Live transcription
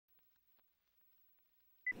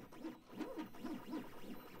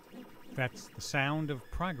That's the sound of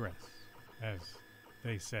progress, as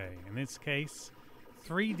they say. In this case,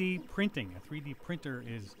 3D printing. A 3D printer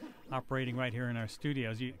is operating right here in our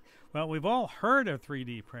studios. Well, we've all heard of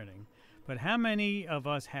 3D printing, but how many of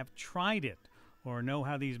us have tried it or know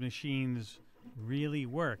how these machines really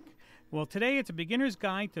work? Well, today it's a beginner's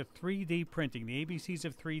guide to 3D printing, the ABCs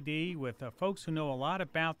of 3D, with folks who know a lot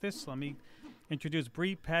about this. Let me introduce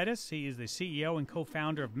Pettis. He is the CEO and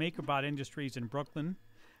co-founder of Makerbot Industries in Brooklyn.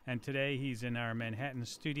 And today he's in our Manhattan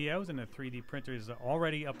studios, and the 3D printer is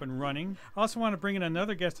already up and running. I also want to bring in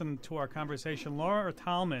another guest into our conversation. Laura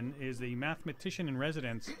Talman is the mathematician in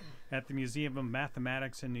residence at the Museum of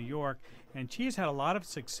Mathematics in New York, and she has had a lot of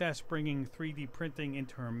success bringing 3D printing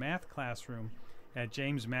into her math classroom at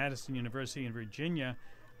James Madison University in Virginia.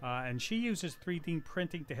 And she uses 3D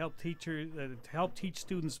printing to help teach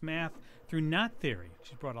students math through knot theory.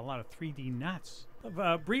 She's brought a lot of 3D knots.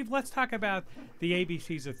 Let's talk about the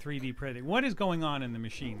ABCs of 3D printing. What is going on in the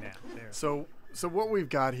machine now? There. So what we've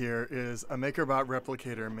got here is a Makerbot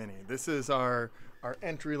Replicator Mini. This is our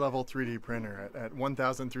entry-level 3D printer at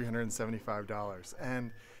 $1,375, and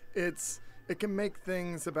it can make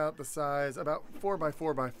things about the size, about 4 by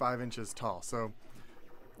 4 by 5 inches tall. So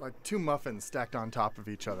like 2 muffins stacked on top of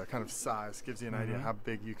each other, kind of size, gives you an idea how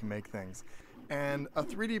big you can make things. And a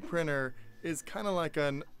 3D printer is kind of like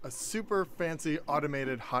a super fancy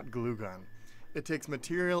automated hot glue gun. It takes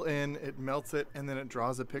material in, it melts it, and then it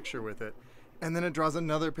draws a picture with it. And then it draws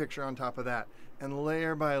another picture on top of that. And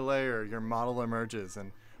layer by layer, your model emerges.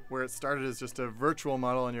 And where it started as just a virtual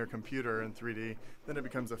model on your computer in 3D, then it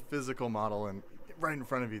becomes a physical model and right in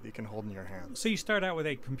front of you that you can hold in your hands. So you start out with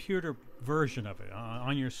a computer version of it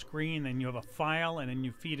on your screen, and you have a file, and then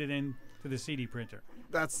you feed it in to the CD printer.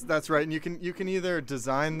 That's right, and you can either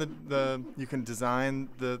design the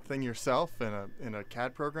thing yourself in a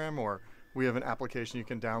CAD program, or we have an application you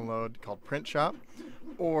can download called Print Shop,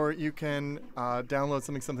 or you can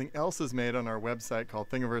download something else is made on our website called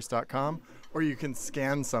Thingiverse.com, or you can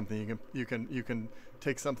scan something. You can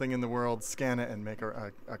take something in the world, scan it, and make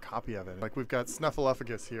a copy of it. Like we've got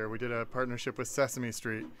Snuffleupagus here. We did a partnership with Sesame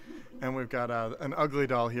Street, and we've got an Ugly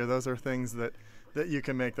Doll here. Those are things that you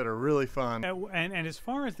can make that are really fun. And as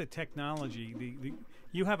far as the technology,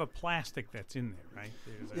 you have a plastic that's in there, right?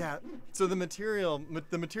 Yeah. So the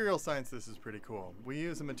material science, this is pretty cool. We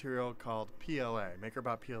use a material called PLA,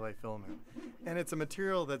 Makerbot PLA filament, and it's a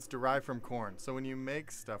material that's derived from corn. So when you make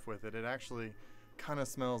stuff with it, it actually kind of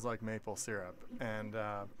smells like maple syrup, and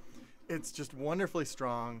it's just wonderfully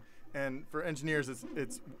strong. And for engineers,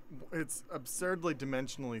 it's absurdly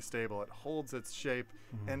dimensionally stable. It holds its shape,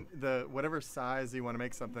 and whatever size you want to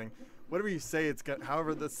make something, whatever you say it's got,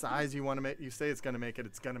 however the size you want to make, you say it's going to make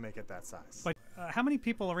it that size. But how many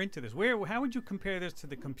people are into this? How would you compare this to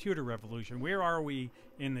the computer revolution? Where are we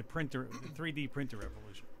in the 3D printer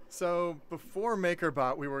revolution? So before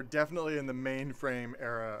Makerbot, we were definitely in the mainframe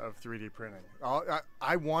era of 3D printing.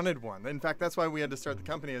 I wanted one. In fact, that's why we had to start the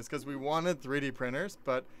company, is because we wanted 3D printers,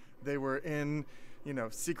 but they were in,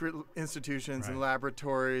 secret institutions and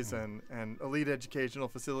laboratories and elite educational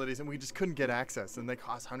facilities, and we just couldn't get access, and they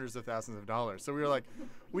cost hundreds of thousands of dollars. So we were like,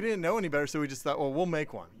 we didn't know any better, so we just thought, well, we'll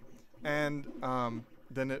make one. And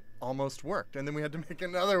then it almost worked, and then we had to make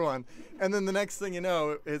another one, and then the next thing you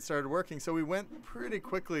know, it started working. So we went pretty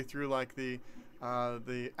quickly through like the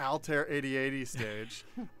Altair 8080 stage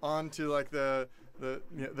onto like the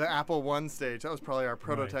Apple I stage. That was probably our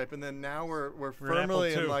prototype, right. And then now we're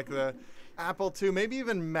firmly in like the Apple II, maybe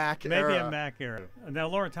even Mac era. Maybe a Mac era. Now,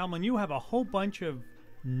 Laura Talman, you have a whole bunch of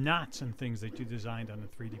knots and things that you designed on the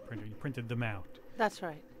 3D printer. You printed them out. That's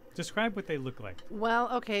right. Describe what they look like. Well,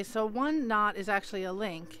 okay, so one knot is actually a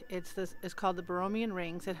link. It's called the Borromean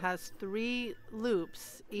rings. It has 3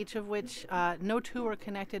 loops, each of which no 2 are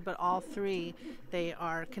connected, but all 3 they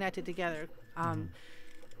are connected together.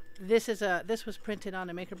 This was printed on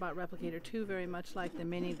a Makerbot Replicator 2, very much like the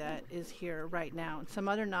Mini that is here right now. And some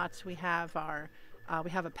other knots we have are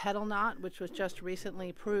we have a pedal knot, which was just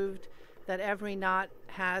recently proved that every knot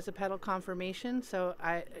has a pedal conformation. So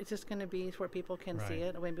it's just going to be where people can see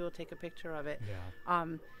it. Maybe we'll take a picture of it. Yeah.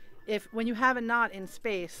 When you have a knot in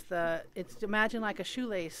space, imagine like a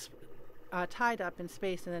shoelace tied up in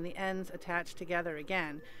space, and then the ends attached together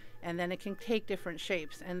again. And then it can take different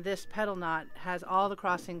shapes. And this pedal knot has all the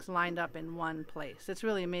crossings lined up in one place. It's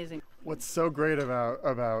really amazing. What's so great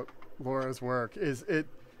about Laura's work is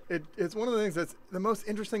it's one of the things that's the most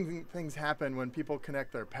interesting things happen when people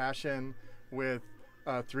connect their passion with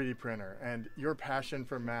a 3D printer. And your passion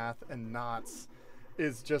for math and knots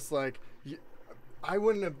is just like, I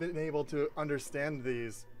wouldn't have been able to understand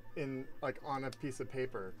these in like on a piece of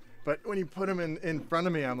paper. But when you put them in front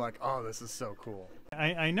of me, I'm like, oh, this is so cool.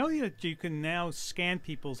 I know that you can now scan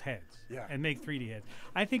people's heads and make 3D heads.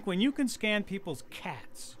 I think when you can scan people's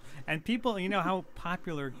cats, and people, you know how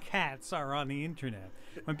popular cats are on the internet.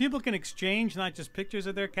 When people can exchange not just pictures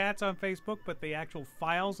of their cats on Facebook, but the actual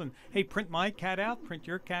files and, hey, print my cat out, print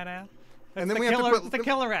your cat out. That's And then the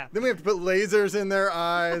killer app. Then we have to put lasers in their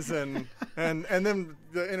eyes, and then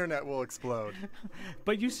the internet will explode.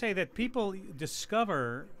 But you say that people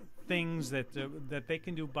discover things that they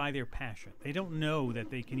can do by their passion. They don't know that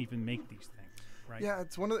they can even make these things, right? Yeah,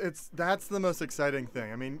 that's the most exciting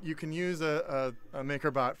thing. I mean, you can use a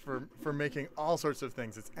Makerbot for making all sorts of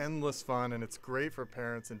things. It's endless fun, and it's great for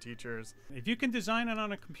parents and teachers. If you can design it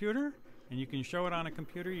on a computer and you can show it on a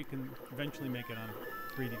computer, you can eventually make it on a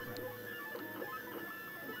 3D printer.